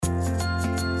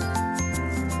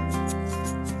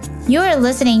You're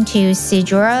listening to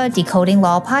Sidura Decoding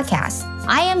Law Podcast.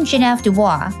 I am Genevieve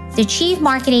Dubois, the Chief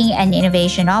Marketing and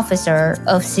Innovation Officer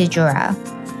of Sidura.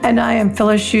 And I am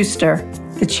Phyllis Schuster,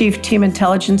 the Chief Team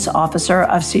Intelligence Officer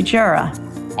of Sidura.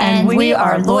 And we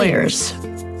are lawyers.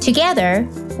 Together,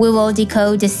 we will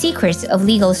decode the secrets of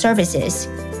legal services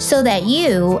so that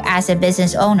you, as a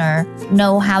business owner,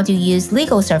 know how to use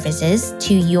legal services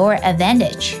to your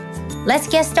advantage. Let's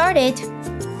get started.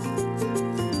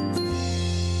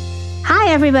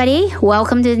 Hi, everybody.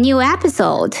 Welcome to the new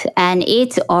episode. And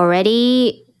it's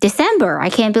already December. I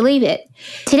can't believe it.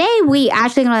 Today, we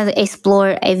actually going to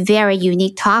explore a very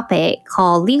unique topic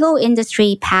called legal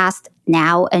industry past,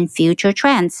 now, and future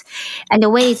trends. And the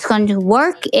way it's going to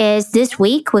work is this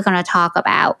week, we're going to talk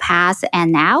about past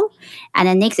and now. And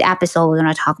the next episode, we're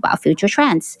going to talk about future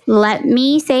trends. Let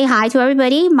me say hi to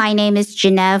everybody. My name is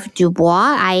Genevieve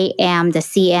Dubois. I am the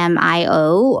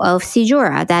CMIO of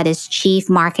Sidura, that is Chief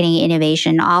Marketing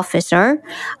Innovation Officer.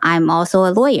 I'm also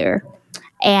a lawyer.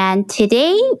 And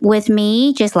today with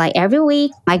me, just like every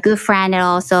week, my good friend and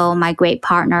also my great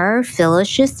partner, Phyllis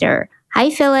Schuster. Hi,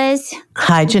 Phyllis.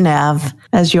 Hi, Genevieve.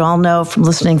 As you all know from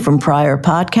listening from prior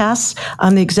podcasts,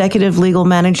 I'm the Executive Legal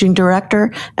Managing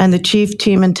Director and the Chief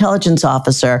Team Intelligence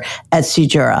Officer at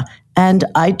Sidura. And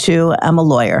I, too, am a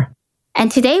lawyer.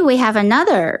 And today we have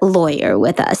another lawyer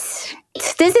with us.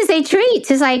 This is a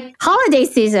treat. It's like holiday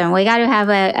season. We got to have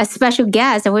a special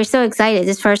guest, and we're so excited.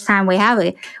 This first time we have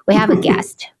a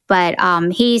guest. But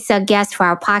he's a guest for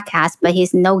our podcast, but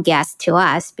he's no guest to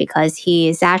us because he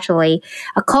is actually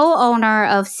a co-owner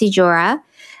of Sidura,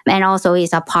 and also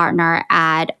he's a partner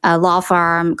at a law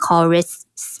firm called Riss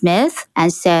Smith.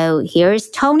 And so here's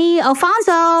Tony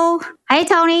Alfonso. Hey,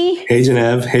 Tony. Hey,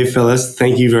 Genevieve. Hey, Phyllis.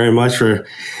 Thank you very much for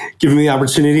giving me the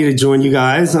opportunity to join you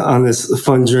guys on this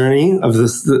fun journey of the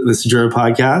Sidura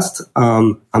podcast.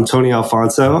 I'm Tony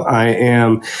Alfonso. I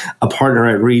am a partner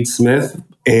at Riss Smith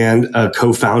and a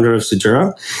co-founder of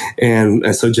Sidura.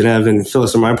 And so Genevieve and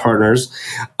Phyllis are my partners.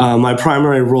 My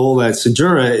primary role at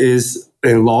Sidura is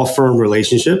in law firm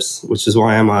relationships, which is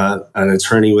why I'm an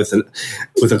attorney with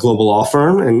a global law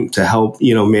firm, and to help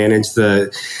manage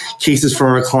the cases for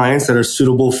our clients that are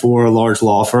suitable for a large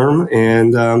law firm,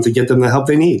 and to get them the help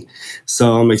they need.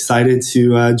 So I'm excited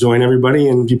to join everybody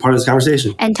and be part of this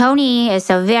conversation. And Tony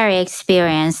is a very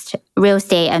experienced real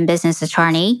estate and business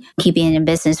attorney. He's been in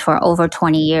business for over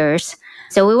 20 years.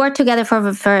 So we worked together for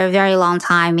a very long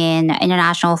time in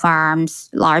international firms,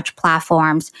 large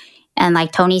platforms. And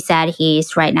like Tony said,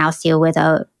 he's right now still with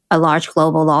a large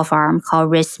global law firm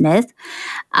called Riss Smith.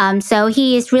 So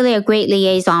he is really a great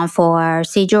liaison for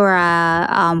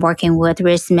Sidura, working with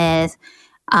Riss Smith,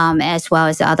 as well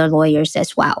as other lawyers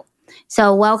as well.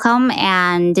 So welcome,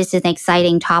 and this is an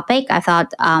exciting topic. I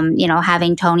thought,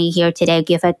 having Tony here today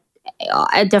give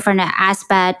a different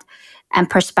aspect and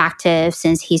perspective,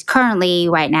 since he's currently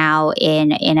right now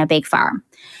in a big firm.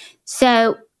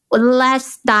 So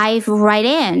let's dive right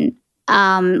in.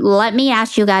 Let me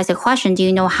ask you guys a question. Do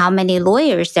you know how many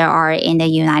lawyers there are in the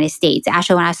United States?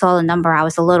 Actually, when I saw the number, I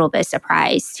was a little bit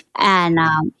surprised. And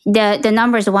the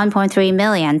number is 1.3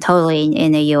 million totally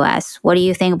in the U.S. What do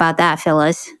you think about that,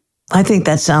 Phyllis? I think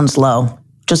that sounds low.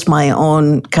 Just my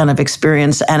own kind of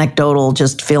experience, anecdotal,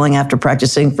 just feeling after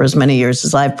practicing for as many years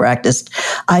as I've practiced.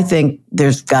 I think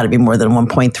there's got to be more than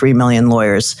 1.3 million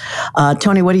lawyers.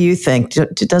 Tony, what do you think?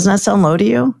 Doesn't that sound low to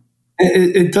you?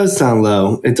 It does sound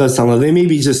low. It does sound low. They may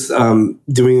be just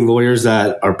doing lawyers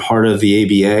that are part of the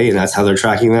ABA, and that's how they're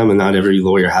tracking them. And not every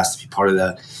lawyer has to be part of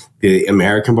the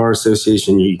American Bar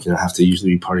Association. You can have to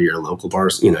usually be part of your local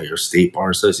bars, your state bar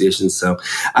association. So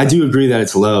I do agree that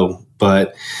it's low,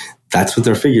 but that's what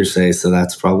their figures say. So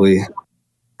that's probably...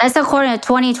 That's according to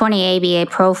 2020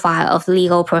 ABA profile of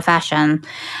legal profession.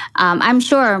 I'm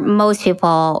sure most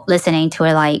people listening to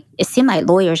it, it seems like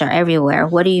lawyers are everywhere.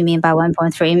 What do you mean by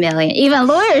 1.3 million? Even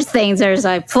lawyers think there's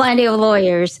plenty of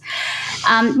lawyers.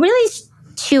 Really,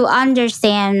 to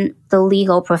understand the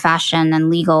legal profession and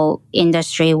legal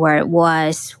industry, where it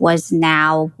was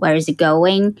now, where is it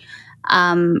going?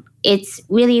 It's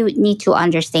really need to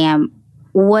understand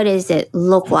what does it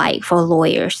look like for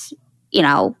lawyers,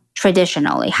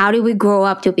 traditionally. How do we grow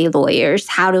up to be lawyers?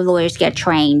 How do lawyers get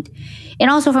trained? And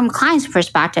also from clients'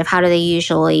 perspective, how do they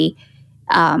usually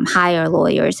hire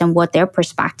lawyers and what their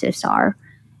perspectives are?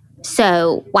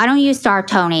 So why don't you start,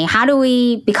 Tony? How do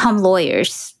we become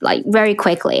lawyers? Very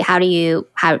quickly, what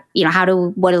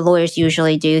do lawyers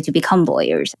usually do to become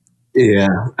lawyers? Yeah,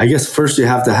 I guess first you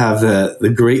have to have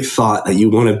the great thought that you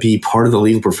want to be part of the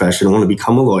legal profession, want to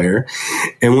become a lawyer.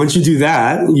 And once you do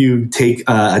that, you take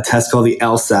a test called the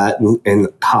LSAT in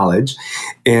college.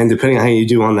 And depending on how you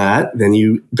do on that, then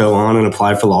you go on and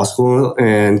apply for law school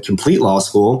and complete law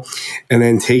school, and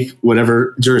then take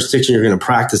whatever jurisdiction you're going to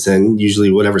practice in,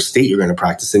 usually whatever state you're going to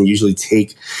practice in, usually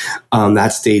take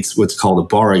that state's what's called a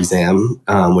bar exam,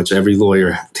 which every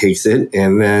lawyer takes it,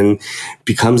 and then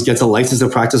gets a license to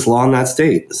practice law in that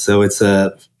state. So it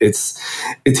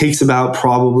takes about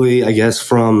probably, I guess,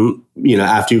 from,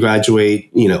 after you graduate,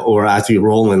 or after you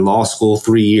roll in law school,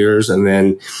 3 years, and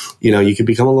then, you can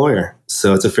become a lawyer.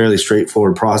 So it's a fairly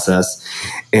straightforward process.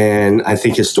 And I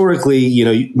think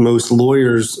historically, most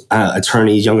lawyers,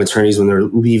 young attorneys, when they're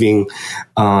leaving,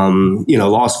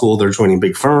 law school, they're joining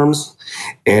big firms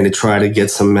and to try to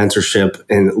get some mentorship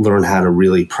and learn how to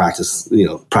really practice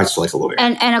like a lawyer.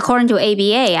 And according to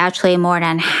ABA, actually more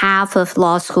than half of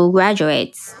law school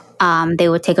graduates, they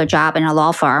would take a job in a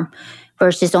law firm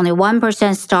versus only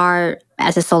 1% start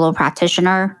as a solo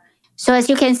practitioner. So as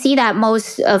you can see that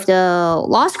most of the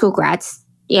law school grads,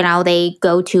 they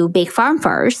go to big firm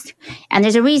first. And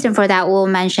there's a reason for that. We'll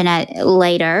mention it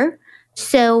later.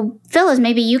 So Phyllis,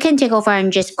 maybe you can take over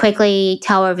and just quickly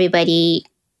tell everybody,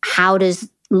 how does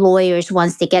lawyers,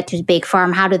 once they get to the big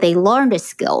firm, how do they learn the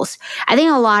skills? I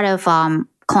think a lot of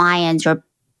clients or,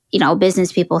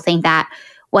 business people think that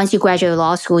once you graduate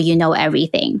law school, you know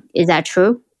everything. Is that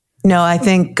true? No, I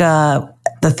think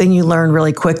the thing you learn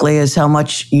really quickly is how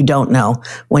much you don't know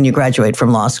when you graduate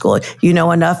from law school. You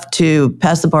know enough to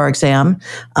pass the bar exam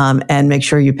and make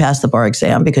sure you pass the bar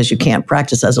exam, because you can't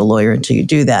practice as a lawyer until you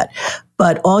do that.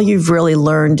 But all you've really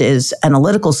learned is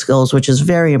analytical skills, which is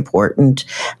very important,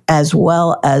 as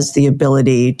well as the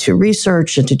ability to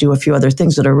research and to do a few other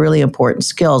things that are really important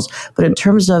skills. But in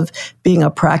terms of being a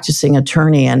practicing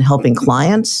attorney and helping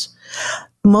clients,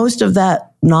 most of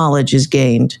that knowledge is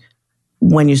gained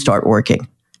when you start working.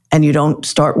 And you don't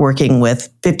start working with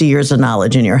 50 years of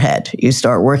knowledge in your head. You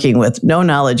start working with no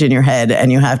knowledge in your head,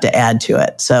 and you have to add to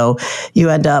it. So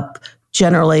you end up,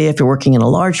 generally, if you're working in a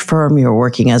large firm, you're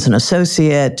working as an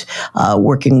associate,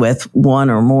 working with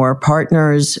one or more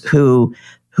partners who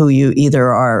you either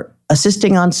are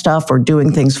assisting on stuff or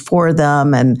doing things for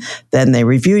them, and then they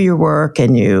review your work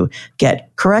and you get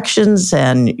corrections,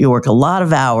 and you work a lot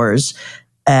of hours,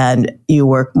 and you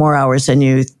work more hours than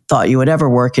you thought you would ever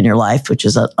work in your life, which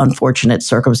is an unfortunate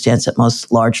circumstance at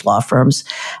most large law firms.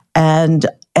 And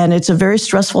it's a very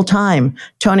stressful time.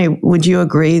 Tony, would you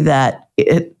agree that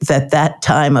that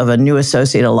time of a new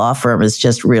associate at a law firm is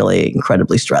just really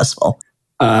incredibly stressful?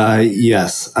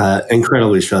 Yes,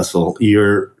 incredibly stressful.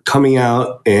 You're coming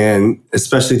out, and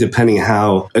especially depending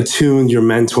how attuned your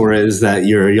mentor is, that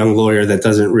you're a young lawyer that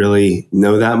doesn't really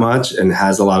know that much and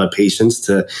has a lot of patience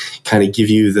to kind of give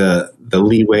you the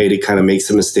leeway to kind of make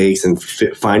some mistakes and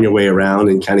find your way around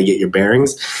and kind of get your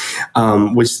bearings,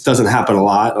 which doesn't happen a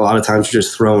lot. A lot of times you're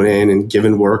just thrown in and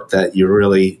given work that you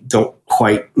really don't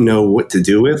quite know what to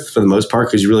do with, for the most part,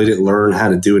 because you really didn't learn how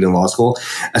to do it in law school,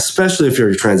 especially if you're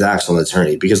a transactional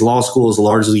attorney, because law school is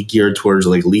largely geared towards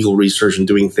like legal research and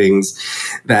doing things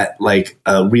that like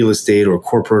real estate or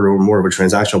corporate or more of a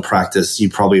transactional practice you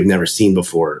probably have never seen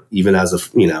before, even as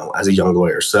a young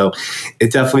lawyer. So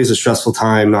it definitely is a stressful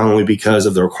time, not only because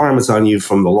of the requirements on you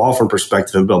from the law firm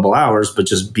perspective and billable hours, but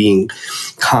just being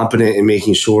competent and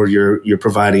making sure you're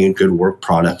providing a good work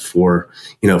product for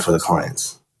the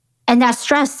clients. And that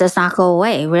stress does not go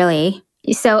away, really.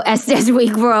 So as we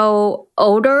grow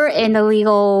older in the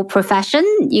legal profession,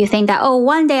 you think that,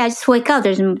 one day I just wake up,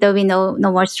 there'll be no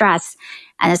more stress.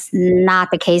 And it's not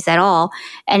the case at all.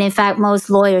 And in fact, most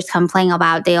lawyers complain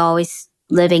about they always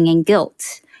living in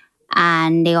guilt.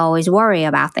 And they always worry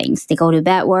about things. They go to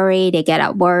bed worried, they get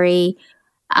up worried.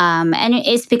 And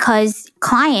it's because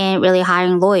client really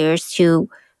hiring lawyers to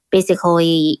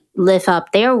basically lift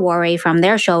up their worry from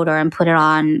their shoulder and put it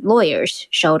on lawyer's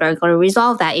shoulder, going to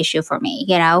resolve that issue for me,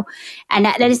 And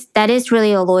that is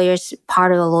really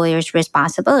part of a lawyer's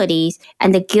responsibilities.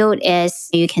 And the guilt is,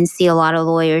 you can see a lot of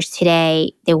lawyers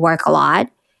today, they work a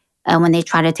lot. And when they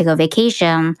try to take a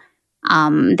vacation,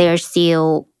 they're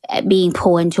still being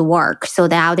pulled into work. So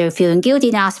now they're feeling guilty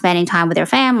not spending time with their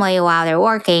family while they're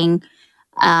working.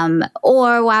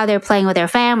 Or while they're playing with their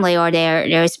family, or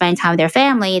they're spending time with their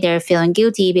family, they're feeling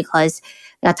guilty because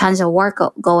there are tons of work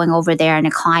going over there and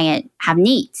the client have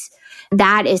needs.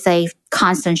 That is a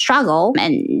constant struggle,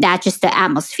 and that's just the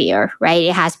atmosphere, right?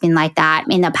 It has been like that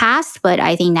in the past, but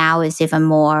I think now is even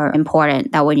more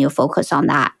important that when you focus on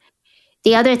that.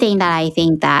 The other thing that I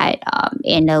think that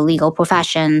in the legal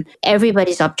profession,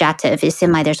 everybody's objective is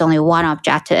similar. There's only one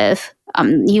objective.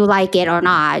 You like it or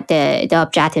not, the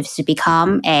objective is to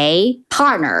become a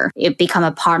partner. You become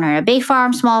a partner in a big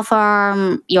firm, small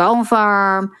firm, your own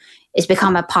firm, is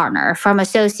become a partner. From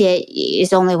associate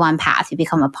is only one path. You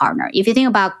become a partner. If you think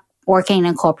about working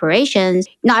in corporations,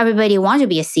 not everybody wants to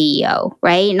be a CEO,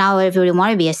 right? Not everybody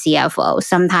wants to be a CFO.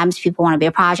 Sometimes people want to be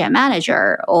a project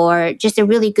manager or just a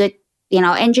really good,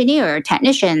 engineer,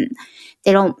 technician.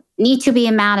 They don't need to be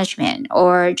in management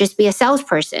or just be a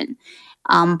salesperson.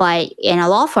 But in a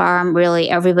law firm, really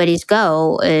everybody's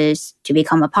goal is to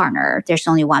become a partner. There's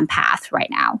only one path right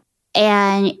now.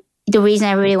 And the reason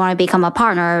everybody want to become a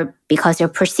partner because they're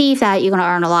perceived that you're going to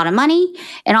earn a lot of money.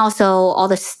 And also all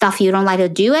the stuff you don't like to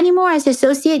do anymore as an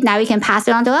associate, now you can pass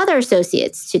it on to other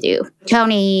associates to do.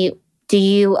 Tony, do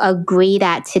you agree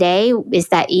that today is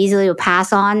that easily to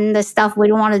pass on the stuff we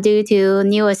don't want to do to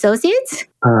new associates?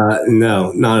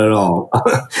 No, not at all.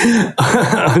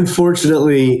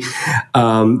 Unfortunately,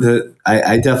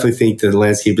 I definitely think that the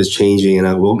landscape is changing,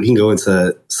 and we can go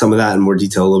into some of that in more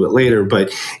detail a little bit later.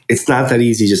 But it's not that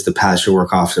easy just to pass your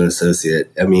work off to an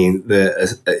associate. I mean,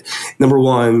 number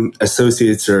one,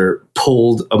 associates are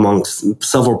pulled amongst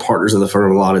several partners in the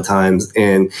firm a lot of times,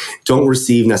 and don't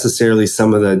receive necessarily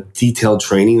some of the detailed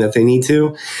training that they need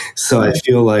to. So I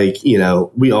feel like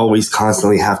we always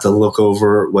constantly have to look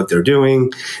over what they're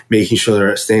doing, making sure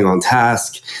they're staying on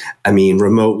task. I mean,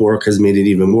 remote work has made it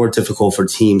even more difficult for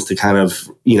teams to kind of,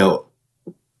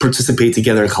 participate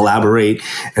together and collaborate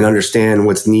and understand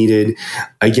what's needed.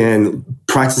 Again,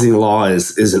 practicing law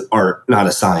is an art, not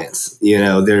a science.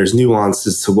 There's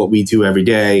nuances to what we do every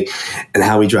day and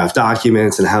how we draft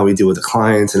documents and how we deal with the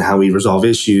clients and how we resolve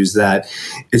issues that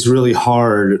it's really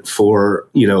hard for,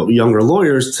 younger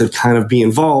lawyers to kind of be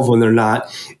involved when they're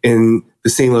not in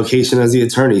the same location as the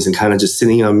attorneys and kind of just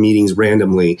sitting on meetings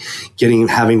randomly,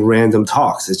 having random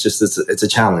talks. It's a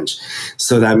challenge.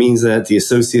 So that means that the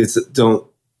associates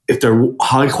if their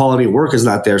high quality work is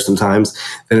not there sometimes,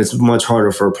 then it's much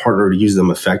harder for a partner to use them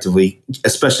effectively,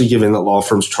 especially given that law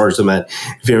firms charge them at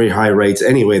very high rates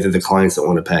anyway that the clients don't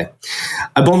want to pay.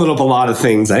 I bundled up a lot of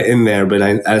things in there, but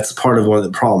that's part of one of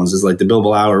the problems is like the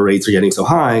billable hour rates are getting so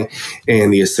high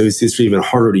and the associates are even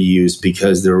harder to use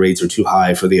because their rates are too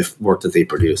high for the work that they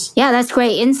produce. Yeah, that's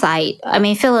great insight. I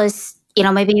mean, Phyllis,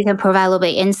 maybe you can provide a little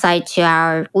bit of insight to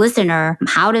our listener.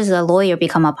 How does a lawyer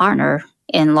become a partner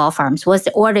in law firms? What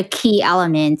are the key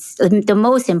elements, the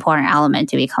most important element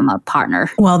to become a partner?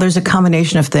 Well, there's a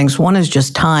combination of things. One is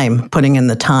just time, putting in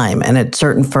the time. And at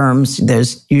certain firms,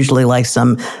 there's usually like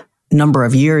some number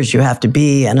of years you have to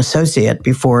be an associate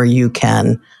before you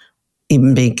can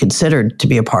even be considered to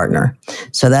be a partner.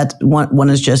 So that one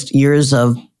is just years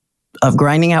of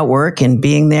grinding out work and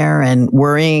being there and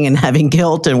worrying and having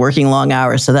guilt and working long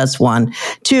hours. So that's one.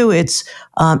 Two, it's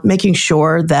making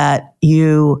sure that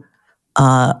you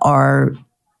are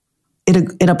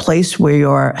in a place where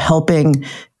you're helping,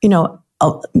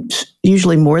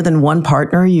 usually more than one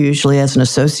partner. Usually as an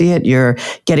associate, you're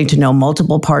getting to know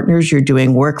multiple partners. You're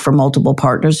doing work for multiple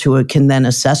partners who can then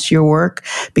assess your work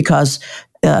because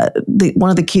one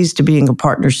of the keys to being a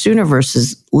partner sooner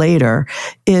versus later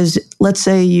is, let's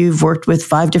say you've worked with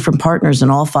 5 different partners and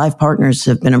all 5 partners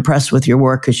have been impressed with your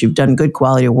work because you've done good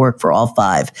quality of work for all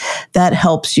 5. That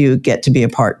helps you get to be a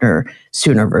partner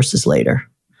sooner versus later.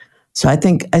 So I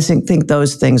think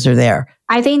those things are there.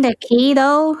 I think the key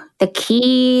though, the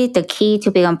key to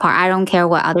become partner, I don't care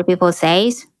what other people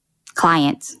say,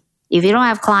 clients. If you don't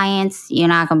have clients, you're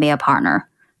not going to be a partner.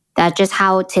 That's just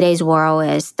how today's world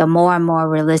is, the more and more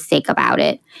realistic about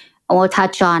it. And we'll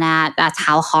touch on that. That's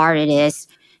how hard it is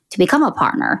to become a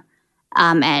partner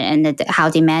and how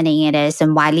demanding it is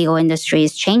and why legal industry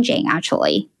is changing,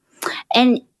 actually.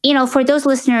 And, for those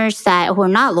listeners who are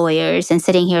not lawyers and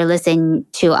sitting here listening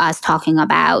to us talking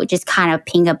about just kind of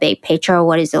paint a big picture of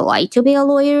what is it like to be a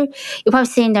lawyer, you're probably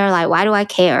sitting there like, why do I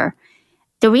care?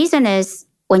 The reason is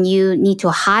when you need to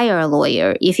hire a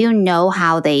lawyer, if you know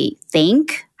how they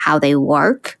think, how they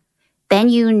work, then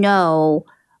you know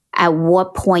at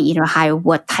what point you hire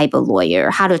what type of lawyer,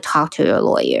 how to talk to your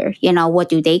lawyer, what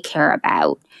do they care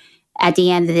about. At the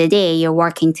end of the day, you're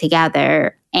working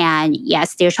together and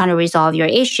yes, they're trying to resolve your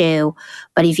issue,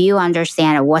 but if you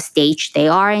understand at what stage they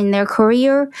are in their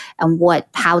career and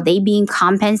how they being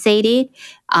compensated,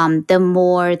 the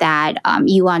more that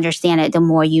you understand it, the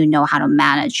more you know how to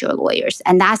manage your lawyers.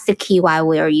 And that's the key why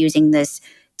we are using this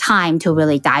time to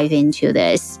really dive into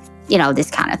this,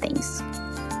 this kind of things.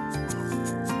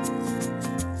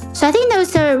 So I think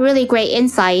those are really great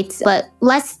insights, but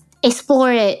let's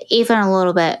explore it even a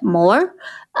little bit more.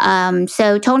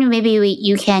 So Tony, maybe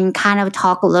you can kind of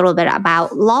talk a little bit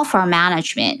about law firm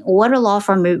management. What are law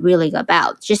firms really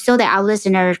about? Just so that our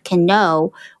listeners can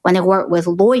know when they work with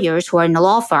lawyers who are in the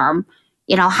law firm,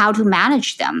 how to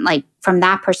manage them. Like from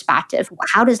that perspective,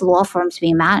 how does law firms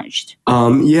be managed?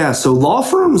 So law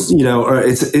firms,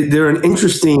 they're an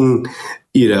interesting,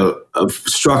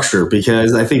 structure,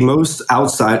 because I think most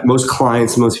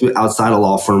clients, most people outside a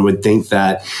law firm would think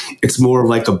that it's more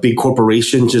like a big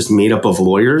corporation just made up of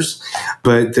lawyers,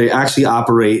 but they actually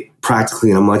operate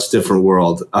practically in a much different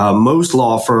world. Most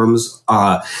law firms,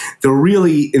 they're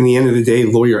really, in the end of the day,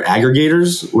 lawyer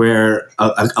aggregators, where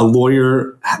a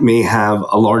lawyer may have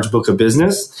a large book of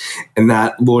business, and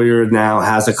that lawyer now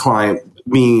has a client,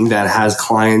 meaning that has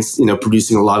clients,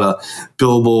 producing a lot of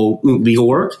billable legal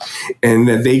work, and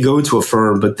that they go to a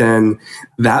firm, but then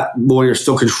that lawyer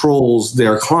still controls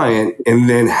their client and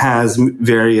then has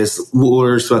various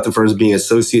lawyers throughout the firms being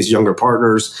associates, younger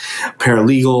partners,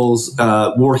 paralegals,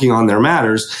 working on their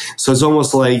matters. So it's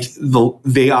almost like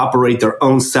they operate their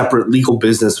own separate legal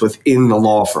business within the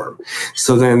law firm.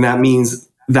 So then that means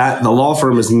that the law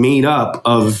firm is made up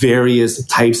of various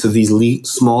types of these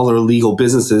smaller legal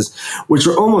businesses, which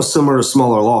are almost similar to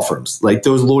smaller law firms. Like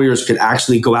those lawyers could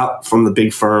actually go out from the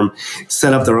big firm,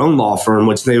 set up their own law firm,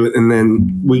 and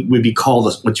then would be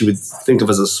called what you would think of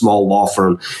as a small law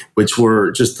firm, which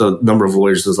were just the number of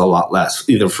lawyers is a lot less,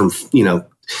 either from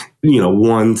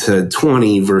 1 to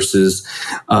 20 versus,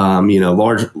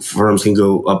 large firms can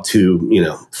go up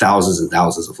to, thousands and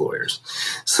thousands of lawyers.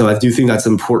 So I do think that's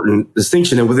an important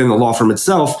distinction. And within the law firm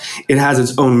itself, it has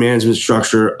its own management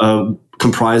structure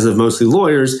comprised of mostly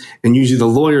lawyers, and usually the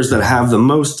lawyers that have the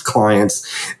most clients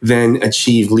then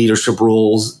achieve leadership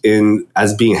roles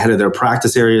as being head of their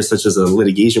practice areas, such as a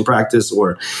litigation practice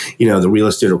or, the real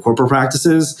estate or corporate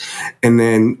practices. And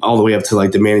then all the way up to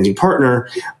like the managing partner,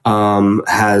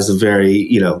 has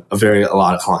a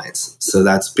lot of clients. So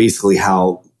that's basically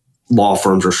how law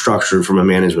firms are structured from a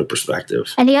management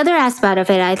perspective. And the other aspect of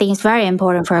it, I think is very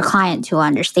important for a client to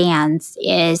understand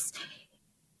is,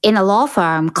 in a law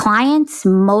firm, clients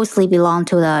mostly belong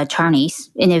to the attorneys,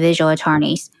 individual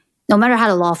attorneys. No matter how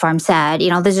the law firm said,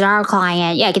 this is our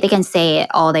client. Yeah, they can say it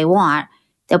all they want.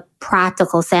 The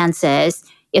practical sense is,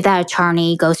 if that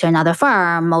attorney goes to another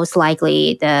firm, most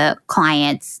likely the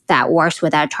clients that works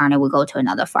with that attorney will go to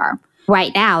another firm.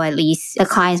 Right now, at least, the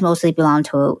clients mostly belong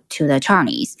to the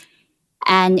attorneys.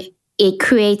 And it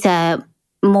creates a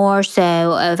more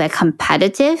so of a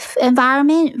competitive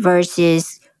environment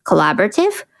versus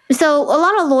collaborative. So a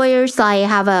lot of lawyers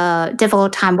have a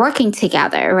difficult time working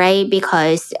together, right?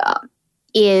 Because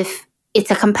if it's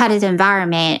a competitive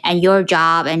environment and your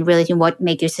job and really what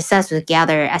make you successful to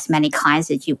gather as many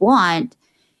clients as you want,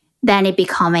 then it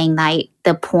becoming like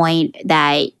the point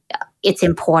that it's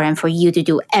important for you to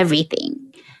do everything.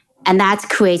 And that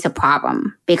creates a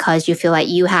problem because you feel like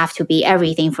you have to be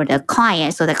everything for the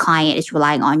client. So the client is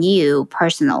relying on you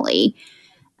personally,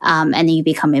 and then you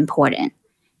become important.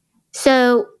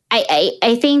 So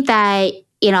I think that,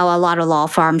 a lot of law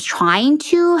firms trying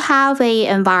to have an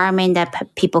environment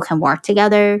that people can work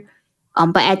together.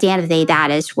 But at the end of the day,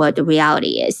 that is what the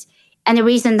reality is. And the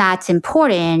reason that's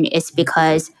important is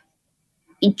because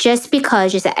just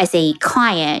as a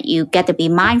client, you get to be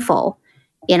mindful.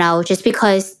 Just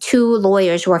because two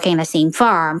lawyers working in the same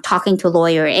firm, talking to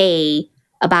lawyer A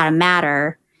about a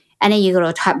matter, and then you go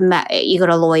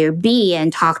to lawyer B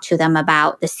and talk to them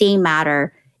about the same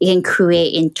matter, it can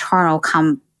create internal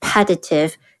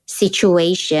competitive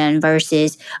situation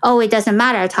versus, it doesn't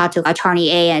matter. I talk to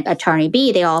attorney A and attorney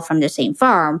B, they're all from the same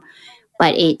firm,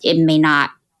 but it may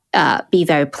not be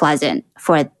very pleasant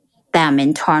for them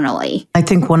internally. I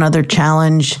think one other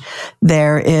challenge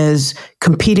there is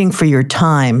competing for your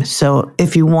time. So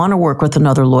if you want to work with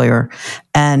another lawyer,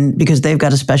 and because they've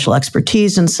got a special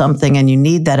expertise in something and you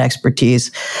need that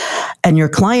expertise, and your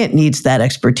client needs that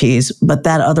expertise, but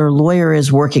that other lawyer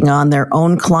is working on their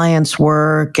own client's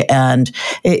work, and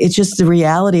it's just the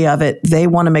reality of it. They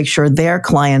want to make sure their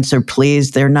clients are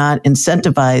pleased. They're not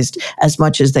incentivized as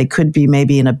much as they could be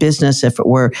maybe in a business if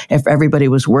everybody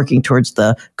was working towards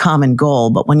the common goal.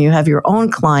 But when you have your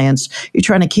own clients, you're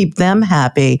trying to keep them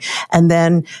happy. And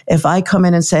then if I come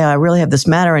in and say, I really have this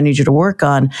matter I need you to work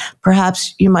on,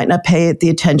 perhaps you might not pay it the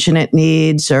attention it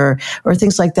needs or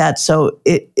things like that. So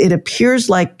it appears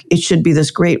like it should be this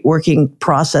great working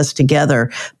process together.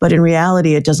 But in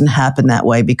reality, it doesn't happen that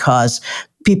way because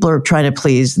people are trying to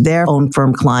please their own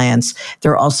firm clients.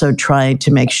 They're also trying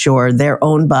to make sure their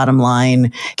own bottom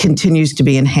line continues to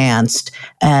be enhanced.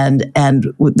 And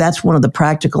that's one of the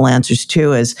practical answers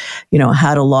too is,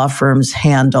 how do law firms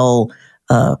handle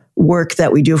work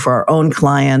that we do for our own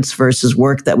clients versus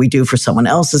work that we do for someone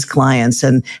else's clients,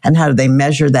 and how do they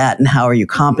measure that, and how are you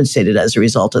compensated as a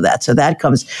result of that? So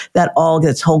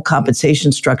this whole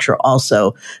compensation structure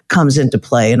also comes into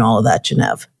play in all of that,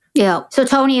 Genevieve. Yeah. So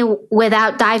Tony,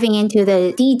 without diving into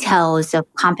the details of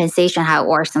compensation, how it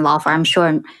works in law firm, I'm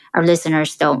sure our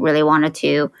listeners don't really want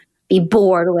to be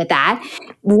bored with that.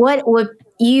 What would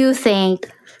you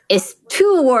think is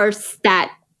 2 words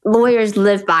that lawyers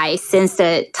live by since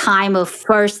the time of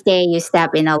first day you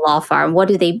step in a law firm? What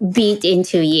do they beat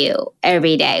into you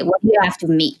every day? What do you have to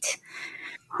meet?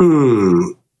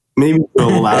 Maybe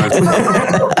billable hours.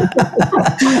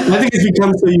 I think it's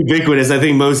become so ubiquitous. I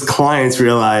think most clients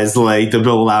realize like the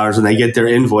billable hours when they get their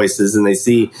invoices and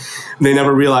they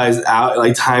never realize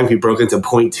like time can be broken into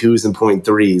 0.2s and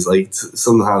 0.3s. Like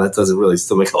somehow that doesn't really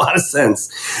still make a lot of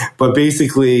sense. But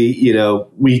basically,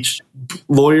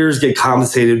 lawyers get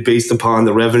compensated based upon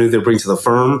the revenue they bring to the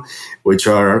firm, which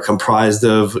are comprised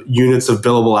of units of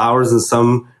billable hours in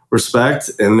some respect.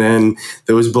 And then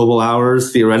those billable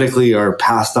hours theoretically are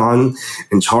passed on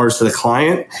and charged to the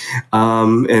client.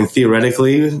 And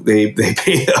theoretically they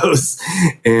pay those.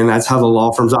 And that's how the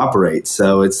law firms operate.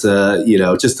 So it's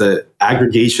just an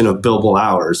aggregation of billable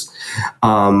hours.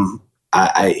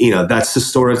 That's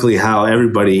historically how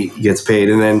everybody gets paid.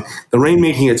 And then the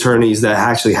rainmaking attorneys that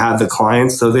actually have the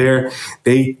clients, so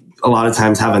they a lot of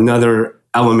times have another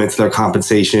element to their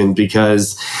compensation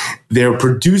because they're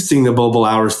producing the billable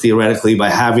hours theoretically by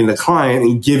having the client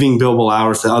and giving billable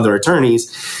hours to other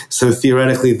attorneys. So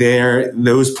theoretically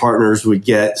those partners would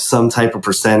get some type of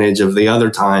percentage of the other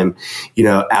time,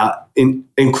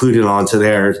 included onto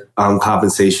their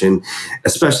compensation,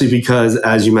 especially because,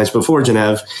 as you mentioned before,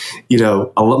 Genevieve,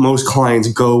 most clients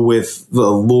go with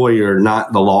the lawyer,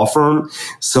 not the law firm.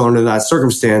 So under that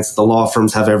circumstance, the law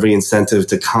firms have every incentive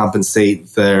to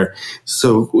compensate their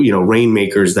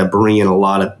rainmakers that bring in a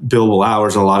lot of billable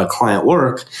hours and a lot of client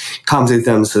work, compensate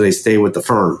them so they stay with the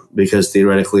firm, because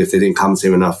theoretically, if they didn't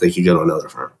compensate enough, they could go to another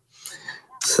firm.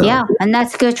 So. Yeah, and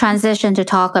that's a good transition to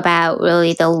talk about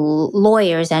really the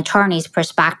lawyers and attorneys'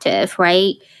 perspective,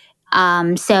 right?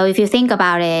 So if you think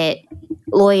about it,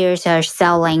 lawyers are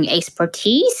selling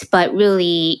expertise, but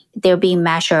really they're being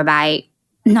measured by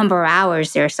number of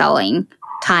hours they're selling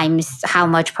times how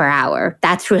much per hour.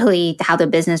 That's really how the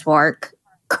business work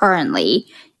currently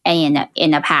and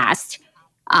in the past,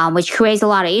 which creates a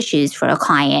lot of issues for the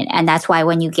client. And that's why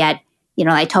when you get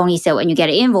like Tony said, when you get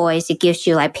an invoice, it gives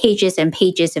you like pages and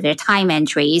pages of your time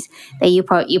entries that you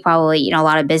probably, a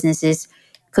lot of businesses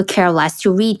could care less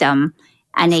to read them.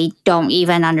 And they don't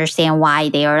even understand why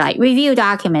they are like review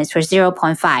documents for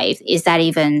 0.5. Is that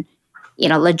even,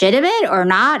 legitimate or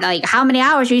not? Like how many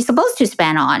hours are you supposed to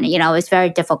spend on? It's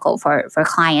very difficult for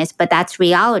clients, but that's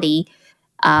reality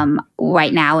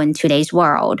right now in today's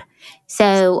world.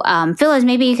 So, Phyllis,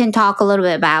 maybe you can talk a little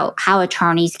bit about how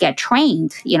attorneys get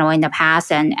trained, in the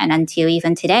past and until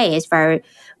even today is very,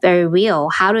 very real.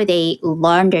 How do they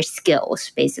learn their skills,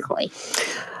 basically?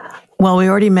 Well, we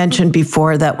already mentioned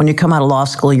before that when you come out of law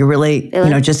school, you really?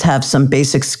 Just have some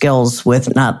basic skills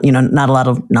with not a lot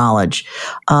of knowledge.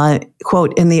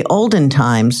 Quote, in the olden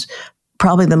times,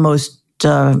 probably the most,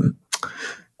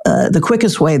 the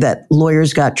quickest way that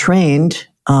lawyers got trained,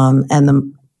 and the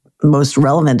most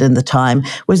relevant in the time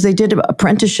was they did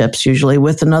apprenticeships usually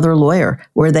with another lawyer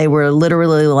where they were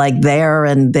literally like there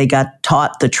and they got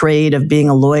taught the trade of being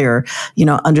a lawyer,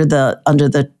 under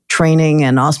the training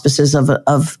and auspices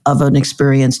of an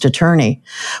experienced attorney.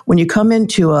 When you come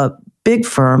into a big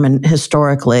firm, and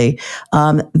historically,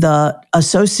 the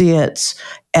associates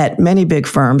at many big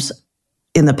firms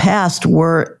in the past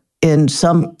were in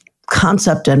some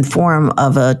concept and form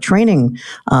of a training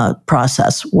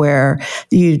process where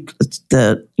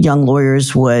the young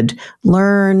lawyers would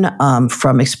learn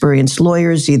from experienced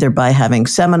lawyers, either by having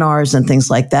seminars and things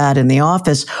like that in the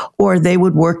office, or they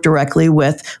would work directly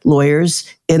with lawyers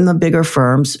in the bigger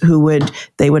firms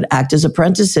they would act as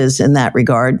apprentices in that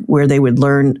regard, where they would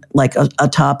learn like a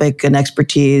topic, an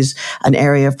expertise, an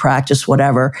area of practice,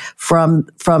 whatever, from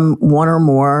one or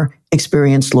more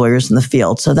experienced lawyers in the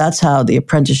field. So that's how the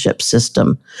apprenticeship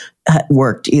system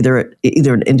worked, either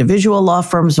in individual law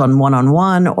firms on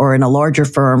one-on-one or in a larger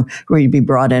firm where you'd be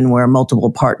brought in where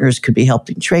multiple partners could be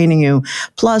helping training you,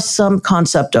 plus some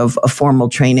concept of a formal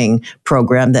training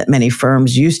program that many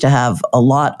firms used to have a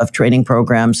lot of training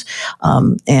programs.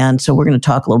 And so we're going to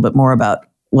talk a little bit more about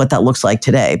what that looks like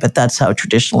today, but that's how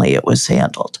traditionally it was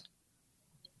handled.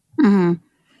 Mm-hmm.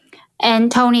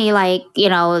 And Tony,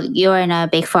 you're in a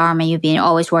big firm and you've been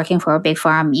always working for a big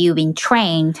firm. You've been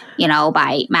trained,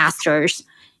 by masters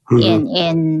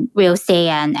in real estate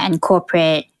and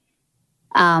corporate.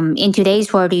 In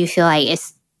today's world, do you feel like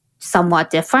it's somewhat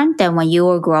different than when you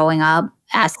were growing up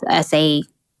as a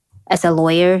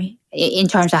lawyer in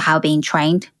terms of how being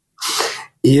trained?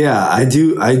 Yeah, I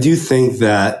do think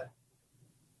that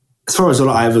as far as what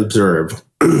I've observed,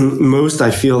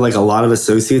 I feel like a lot of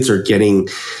associates are getting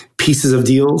pieces of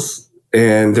deals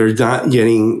and they're not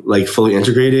getting like fully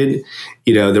integrated.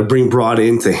 They're being brought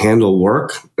in to handle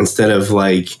work instead of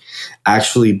like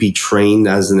actually be trained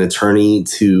as an attorney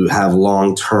to have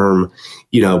long-term,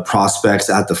 prospects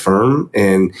at the firm.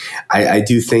 And I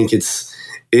do think it's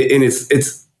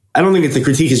I don't think the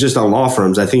critique is just on law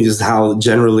firms. I think just how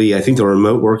generally, I think the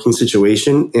remote working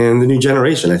situation and the new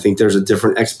generation, I think there's a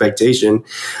different expectation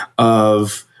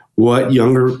of what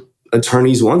younger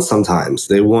attorneys want sometimes.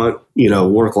 They want,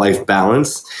 work-life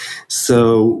balance.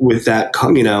 So with that,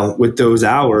 with those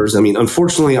hours,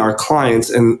 unfortunately, our clients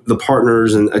and the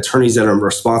partners and attorneys that are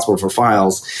responsible for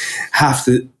files have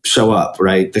to show up,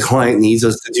 right? The client needs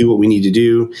us to do what we need to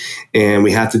do, and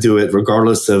we have to do it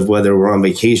regardless of whether we're on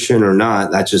vacation or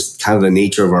not. That's just kind of the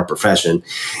nature of our profession.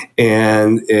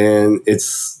 And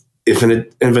it's, if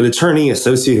an attorney,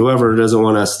 associate, whoever doesn't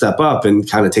want to step up and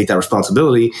kind of take that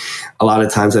responsibility, a lot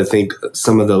of times I think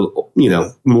some of the,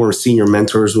 more senior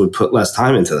mentors would put less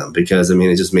time into them because,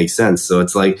 it just makes sense. So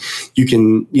it's like we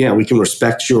can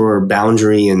respect your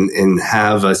boundary and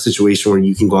have a situation where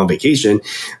you can go on vacation,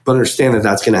 but understand that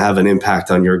that's going to have an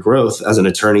impact on your growth as an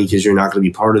attorney because you're not going to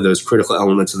be part of those critical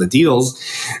elements of the deals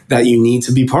that you need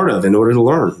to be part of in order to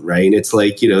learn, right? It's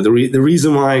like, the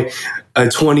reason why a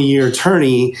 20-year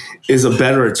attorney is a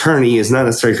better attorney is not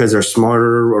necessarily because they're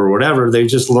smarter or whatever. They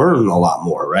just learn a lot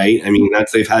more, right?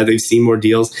 They've seen more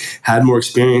deals, had more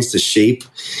experience to shape,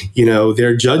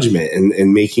 their judgment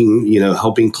and making,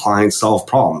 helping clients solve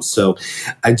problems. So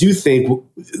I do think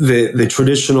the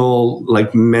traditional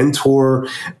like mentor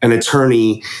an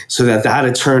attorney so that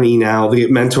attorney now they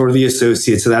mentor the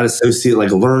associate. So that associate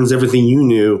like learns everything you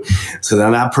knew so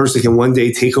that person can one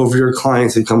day take over your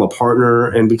clients and become a partner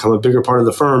and become a bigger part of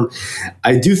the firm.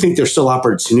 I do think there's still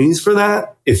opportunities for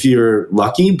that if you're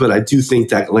lucky, but I do think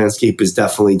that landscape is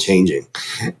definitely changing.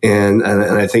 And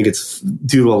I think it's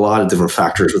due to a lot of different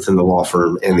factors within the law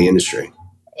firm and the industry.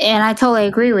 And I totally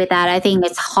agree with that. I think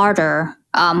it's harder,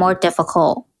 more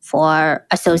difficult for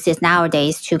associates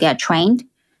nowadays to get trained.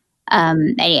 I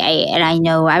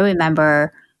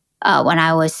remember when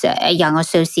I was a young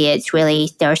associate, really,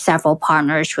 there were several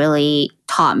partners really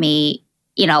taught me,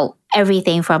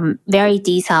 everything from very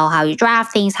detailed, how you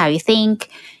draft things, how you think,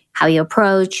 how you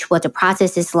approach, what the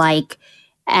process is like.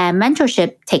 And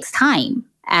mentorship takes time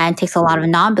and takes a lot of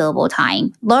non-billable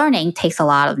time. Learning takes a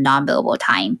lot of non-billable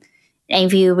time. And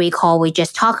if you recall, we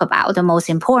just talked about the most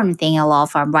important thing in a law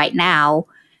firm right now,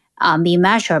 being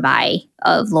measured by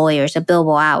of lawyers, the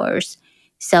billable hours.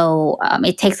 So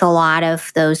it takes a lot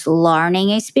of those learning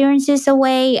experiences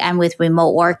away. And with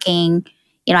remote working,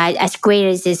 as great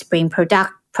as this being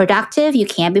productive, you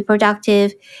can be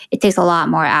productive. It takes a lot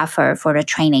more effort for the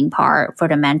training part, for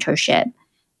the mentorship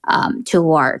to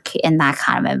work in that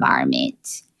kind of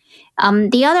environment.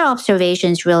 The other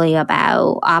observation is really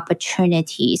about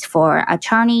opportunities for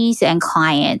attorneys and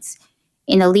clients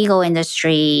in the legal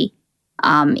industry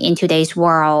in today's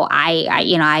world.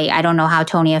 I don't know how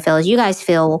Tony and Phyllis, you guys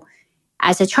feel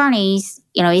as attorneys.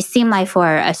 It seems like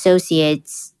for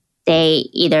associates, they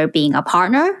either being a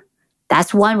partner,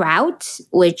 that's one route,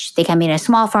 which they can be in a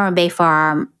small firm, big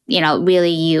firm. Really,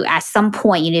 you at some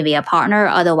point you need to be a partner.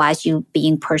 Otherwise, you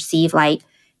being perceived like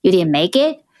you didn't make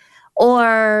it.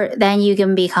 Or then you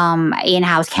can become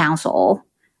in-house counsel,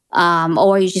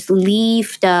 or you just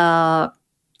leave the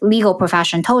legal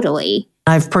profession totally.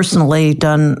 I've personally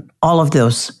done all of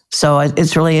those. So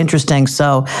it's really interesting.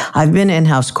 So I've been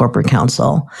in-house corporate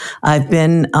counsel. I've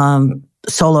been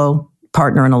solo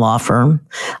partner in a law firm.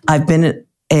 I've been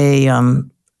a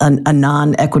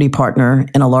non-equity partner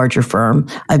in a larger firm.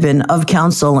 I've been of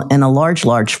counsel in a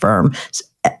large firm.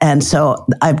 And so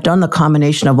I've done the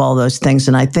combination of all those things.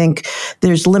 And I think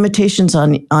there's limitations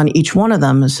on each one of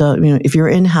them. So, if you're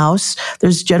in-house,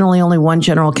 there's generally only one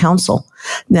general counsel.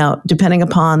 Now, depending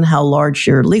upon how large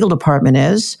your legal department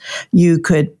is, you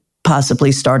could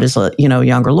possibly start as a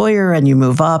younger lawyer and you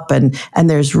move up and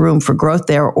there's room for growth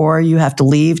there, or you have to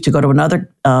leave to go to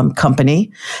another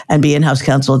company and be in-house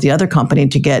counsel at the other company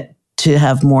to get to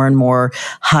have more and more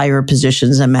higher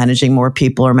positions and managing more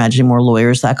people or managing more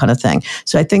lawyers, that kind of thing.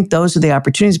 So I think those are the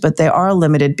opportunities, but they are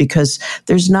limited because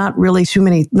there's not really too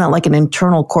many, not like an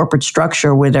internal corporate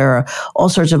structure where there are all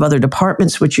sorts of other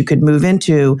departments which you could move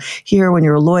into. Here, when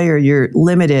you're a lawyer, you're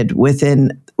limited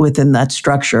within that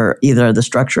structure, either the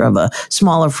structure of a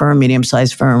smaller firm,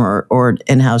 medium-sized firm, or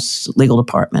in-house legal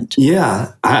department.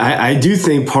 Yeah, I do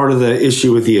think part of the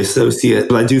issue with the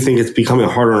associate, I do think it's becoming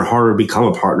harder and harder to become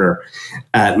a partner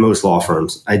at most law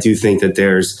firms. I do think that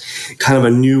there's kind of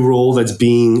a new role that's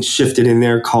being shifted in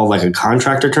there called like a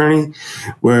contract attorney,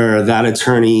 where that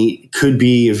attorney could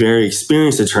be a very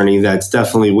experienced attorney that's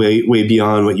definitely way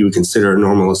beyond what you would consider a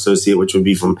normal associate, which would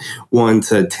be from 1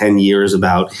 to 10 years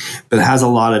but has a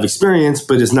lot of experience,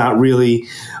 but is not really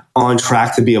on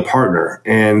track to be a partner.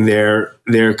 And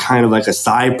they're kind of like a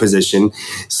side position.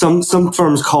 Some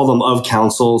firms call them of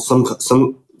counsel.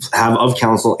 Some have of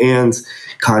counsel and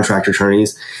contract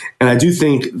attorneys. And I do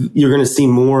think you're going to see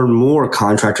more and more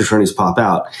contract attorneys pop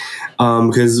out.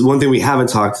 Because one thing we haven't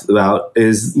talked about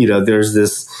is, there's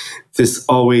this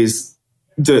always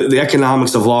the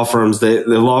economics of law firms. The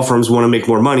law firms want to make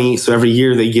more money. So every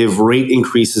year they give rate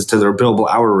increases to their billable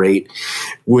hour rate,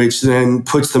 which then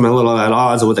puts them a little at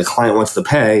odds of what the client wants to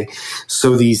pay.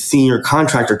 So these senior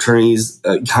contract attorneys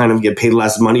kind of get paid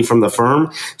less money from the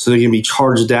firm. So they can be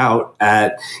charged out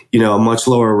at, a much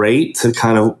lower rate to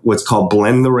kind of what's called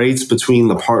blend the rates between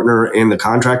the partner and the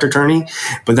contract attorney.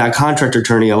 But that contract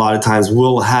attorney a lot of times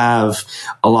will have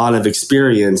a lot of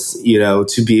experience,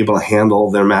 to be able to handle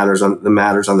their matters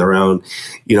on their own,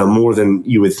 more than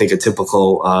you would think a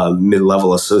typical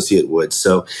mid-level associate would.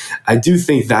 So I do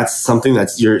think that's something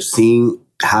that you're seeing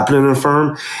happen in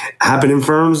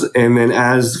firms. And then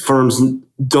as firms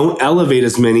don't elevate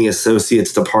as many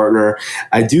associates to partner,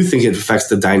 I do think it affects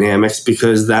the dynamics,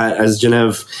 because that, as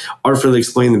Genev artfully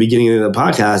explained in the beginning of the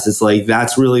podcast, it's like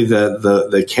that's really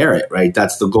the carrot, right?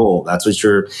 That's the goal. That's what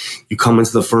you come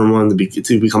into the firm on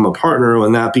to become a partner.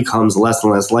 When that becomes less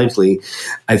and less likely,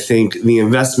 I think the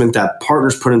investment that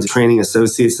partners put into training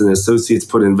associates and associates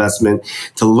put investment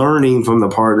to learning from the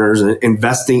partners and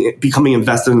becoming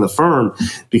invested in the firm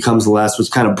becomes less, which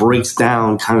kind of breaks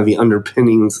down kind of the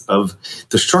underpinnings of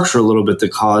the structure a little bit to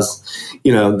cause,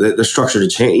 the structure to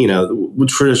change,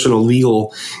 traditional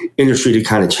legal industry to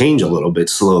kind of change a little bit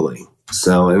slowly.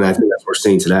 So, and I think that's what we're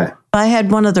seeing today. I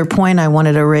had one other point I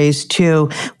wanted to raise too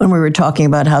when we were talking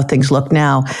about how things look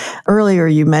now. Earlier,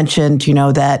 you mentioned,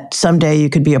 that someday you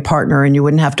could be a partner and you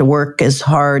wouldn't have to work as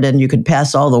hard and you could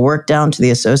pass all the work down to the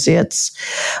associates.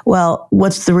 Well,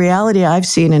 what's the reality I've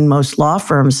seen in most law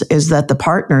firms is that the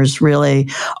partners really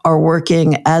are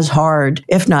working as hard,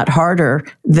 if not harder,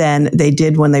 than they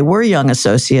did when they were young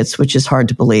associates, which is hard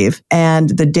to believe. And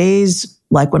the days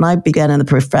like when I began in the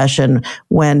profession,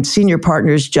 when senior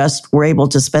partners just were able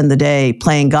to spend the day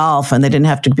playing golf and they didn't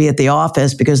have to be at the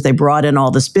office because they brought in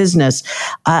all this business,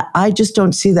 I just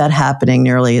don't see that happening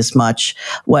nearly as much.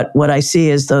 What I see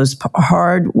is those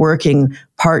hard-working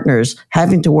partners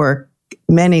having to work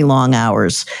many long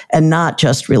hours and not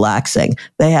just relaxing.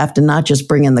 They have to not just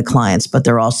bring in the clients, but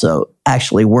they're also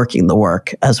actually working the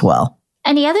work as well.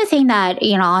 And the other thing that,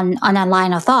 on that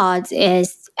line of thoughts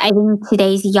is, I think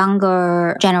today's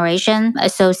younger generation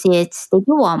associates, they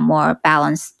do want more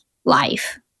balanced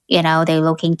life. They're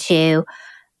looking to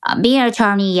be an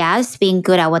attorney, yes, being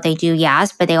good at what they do,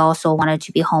 yes, but they also wanted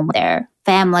to be home with their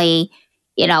family,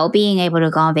 being able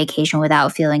to go on vacation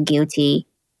without feeling guilty.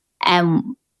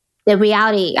 And the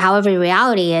reality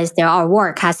is our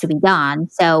work has to be done.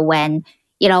 So when,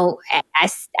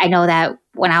 I know that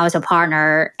when I was a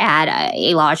partner at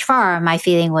a large firm, my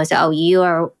feeling was, I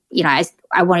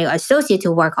want your associate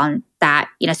to work on that,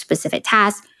 specific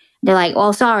task. They're like,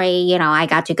 well, sorry, I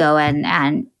got to go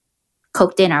and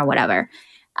cook dinner or whatever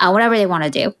they want to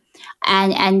do.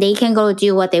 And they can go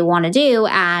do what they want to do.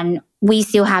 And we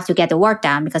still have to get the work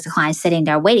done because the client's sitting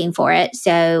there waiting for it.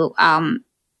 So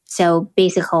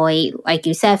basically, like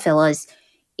you said, Phyllis,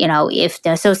 if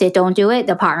the associate don't do it,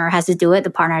 the partner has to do it. The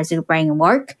partner has to bring in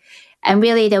work. And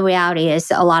really the reality is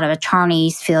a lot of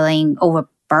attorneys feeling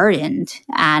overburdened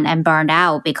and burned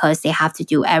out because they have to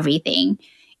do everything.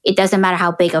 It doesn't matter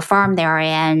how big a firm they are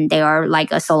in. They are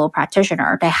like a solo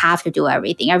practitioner. They have to do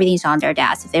everything. Everything's on their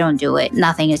desk. If they don't do it,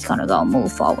 nothing is going to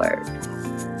move forward.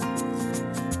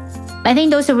 I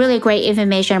think those are really great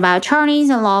information about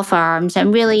attorneys and law firms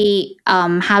and really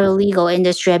how the legal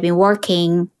industry have been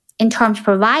working in terms of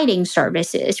providing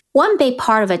services. One big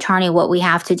part of attorney, what we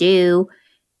have to do,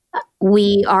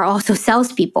 we are also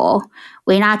salespeople.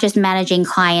 We're not just managing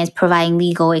clients, providing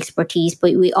legal expertise,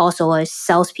 but we also are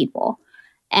salespeople.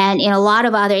 And in a lot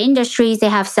of other industries, they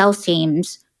have sales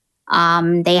teams.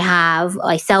 They have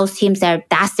like sales teams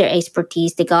that's their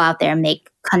expertise. They go out there and make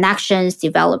connections,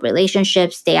 develop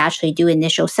relationships. They actually do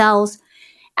initial sales,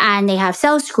 and they have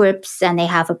sales scripts and they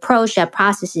have approach, that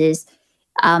processes.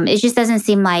 It just doesn't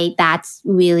seem like that's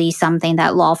really something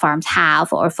that law firms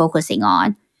have or focusing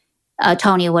on.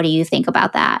 Tony, what do you think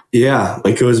about that? Yeah,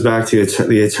 it goes back to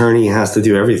the attorney has to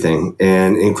do everything,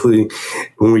 and including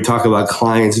when we talk about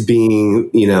clients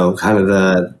being, kind of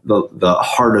the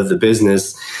heart of the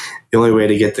business. The only way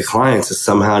to get the clients is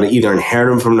somehow to either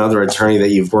inherit them from another attorney that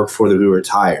you've worked for who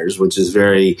retires, which is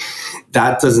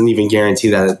that doesn't even guarantee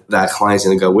that client's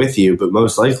going to go with you. But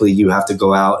most likely you have to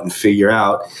go out and figure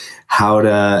out how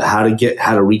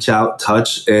to reach out,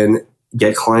 touch, and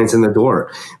get clients in the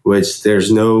door, which there's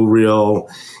no real,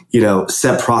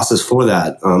 set process for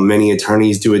that. Many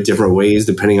attorneys do it different ways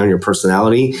depending on your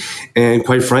personality. And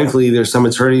quite frankly, there's some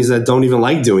attorneys that don't even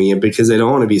like doing it because they don't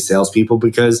want to be salespeople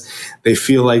because they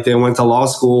feel like they went to law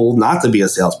school not to be a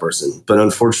salesperson. But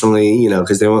unfortunately,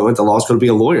 because they went to law school to be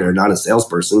a lawyer, not a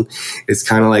salesperson, it's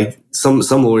kind of like some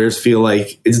lawyers feel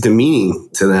like it's demeaning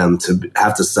to them to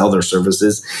have to sell their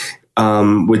services,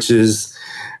 which is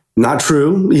not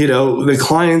true. The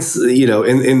clients,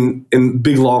 in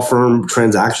big law firm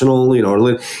transactional,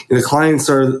 the clients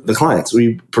are the clients.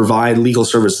 We provide legal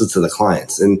services to the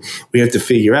clients, and we have to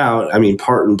figure out,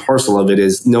 part and parcel of it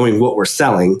is knowing what we're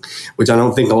selling, which I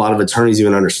don't think a lot of attorneys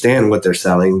even understand what they're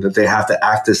selling, that they have to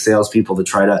act as salespeople to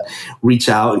try to reach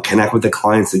out and connect with the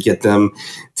clients to get them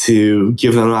to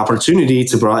give them an opportunity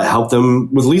to help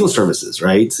them with legal services,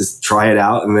 right? To try it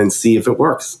out and then see if it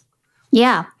works.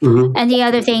 Yeah. Mm-hmm. And the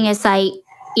other thing is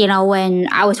when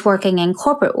I was working in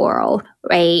corporate world,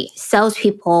 right,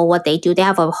 salespeople, what they do, they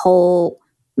have a whole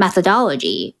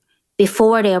methodology.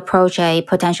 Before they approach a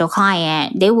potential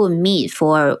client, they will meet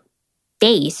for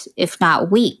days, if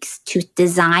not weeks, to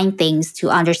design things, to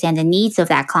understand the needs of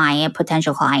that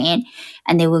potential client.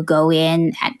 And they would go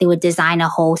in and they would design a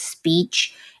whole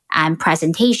speech and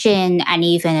presentation, and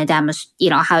even a demo,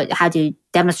 how to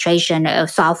demonstration of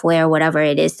software, whatever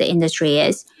it is the industry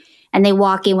is. And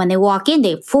when they walk in,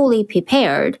 they're fully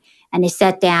prepared, and they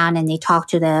sit down and they talk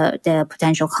to the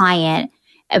potential client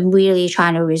and really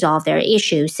trying to resolve their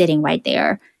issue sitting right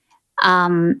there.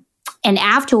 And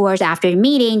afterwards, after the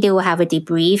meeting, they will have a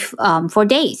debrief for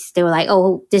days. They were like,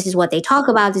 oh, this is what they talk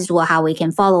about. This is how we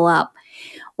can follow up.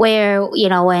 Where,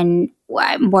 when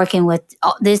I'm working with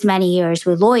this many years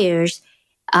with lawyers,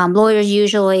 lawyers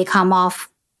usually come off,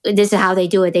 this is how they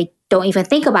do it. They don't even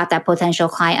think about that potential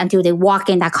client until they walk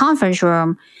in that conference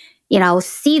room,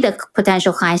 see the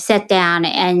potential client, sit down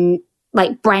and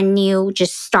like brand new,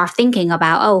 just start thinking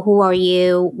about, oh, who are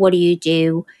you? What do you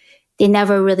do? They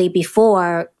never really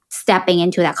before stepping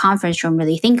into that conference room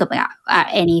really think about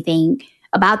anything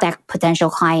about that potential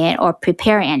client or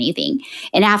prepare anything.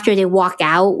 And after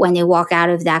when they walk out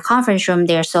of that conference room,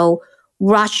 they're so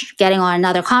rushed getting on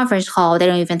another conference call, they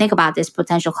don't even think about this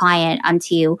potential client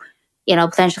until,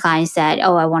 potential client said,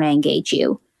 oh, I want to engage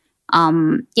you.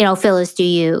 Phyllis, do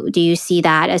you see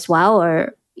that as well?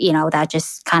 Or, that's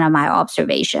just kind of my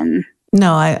observation.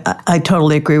 No, I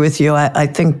totally agree with you. I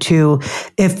think too,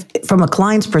 if from a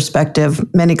client's perspective,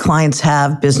 many clients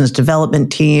have business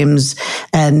development teams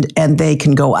and they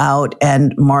can go out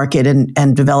and market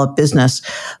and develop business.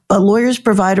 But lawyers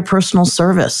provide a personal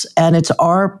service, and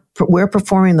we're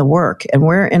performing the work and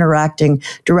we're interacting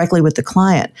directly with the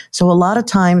client. So a lot of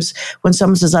times when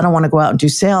someone says, I don't want to go out and do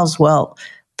sales, well,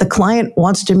 the client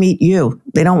wants to meet you.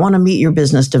 They don't want to meet your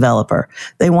business developer.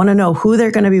 They want to know who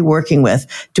they're going to be working with.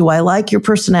 Do I like your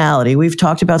personality? We've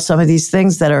talked about some of these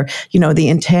things that are, the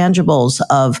intangibles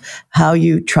of how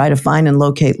you try to find and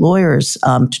locate lawyers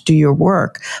to do your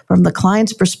work. From the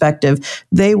client's perspective,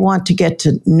 they want to get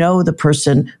to know the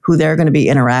person who they're going to be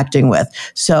interacting with.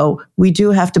 So we do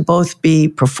have to both be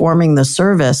performing the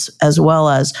service as well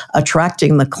as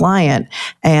attracting the client.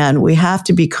 And we have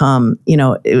to become,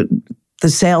 the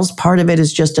sales part of it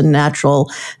is just a natural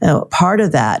part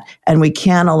of that. And we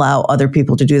can't allow other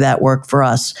people to do that work for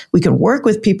us. We can work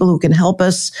with people who can help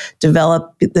us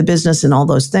develop the business and all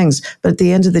those things. But at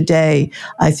the end of the day,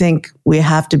 I think we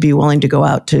have to be willing to go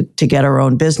out to get our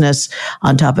own business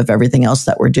on top of everything else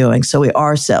that we're doing. So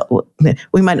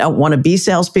we might not want to be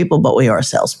salespeople, but we are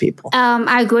salespeople.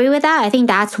 I agree with that. I think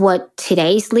that's what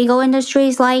today's legal industry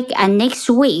is like. And next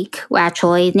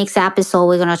episode,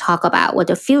 we're going to talk about what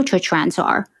the future trends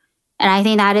are. And I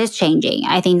think that is changing.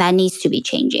 I think that needs to be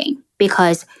changing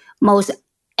because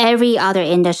every other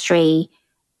industry,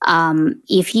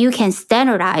 if you can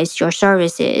standardize your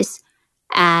services,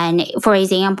 and for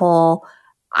example,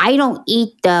 I don't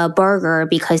eat the burger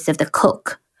because of the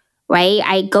cook, right?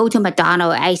 I go to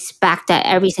McDonald's, I expect that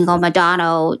every single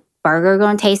McDonald's burger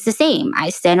going to taste the same.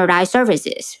 I standardize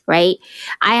services, right?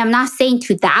 I am not saying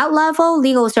to that level.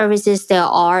 Legal services, there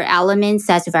are elements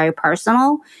that's very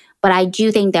personal, but I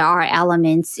do think there are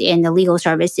elements in the legal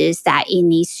services that it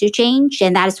needs to change.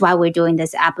 And that is why we're doing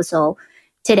this episode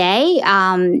today.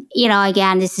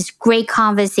 Again, this is great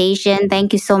conversation.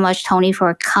 Thank you so much, Tony,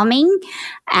 for coming.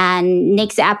 And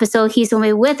next episode, he's going to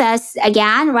be with us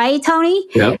again, right, Tony?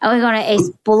 Yep. And we're going to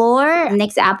explore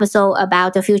next episode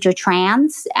about the future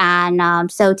trends.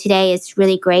 And so today it's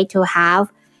really great to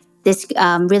have this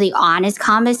really honest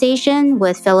conversation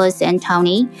with Phyllis and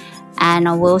Tony.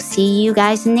 And we'll see you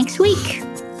guys next week.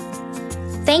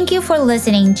 Thank you for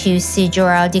listening to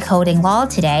Seadrill Decoding Law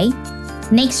today.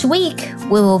 Next week,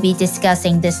 we will be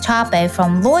discussing this topic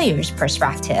from lawyers'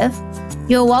 perspective.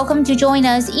 You're welcome to join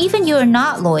us even you're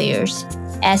not lawyers.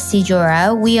 At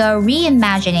Seadrill, we are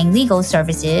reimagining legal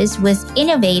services with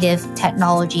innovative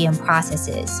technology and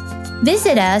processes.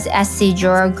 Visit us at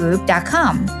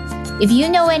seadrillgroup.com. If you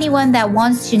know anyone that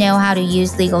wants to know how to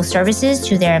use legal services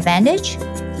to their advantage,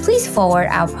 please forward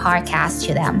our podcast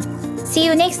to them. See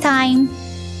you next time.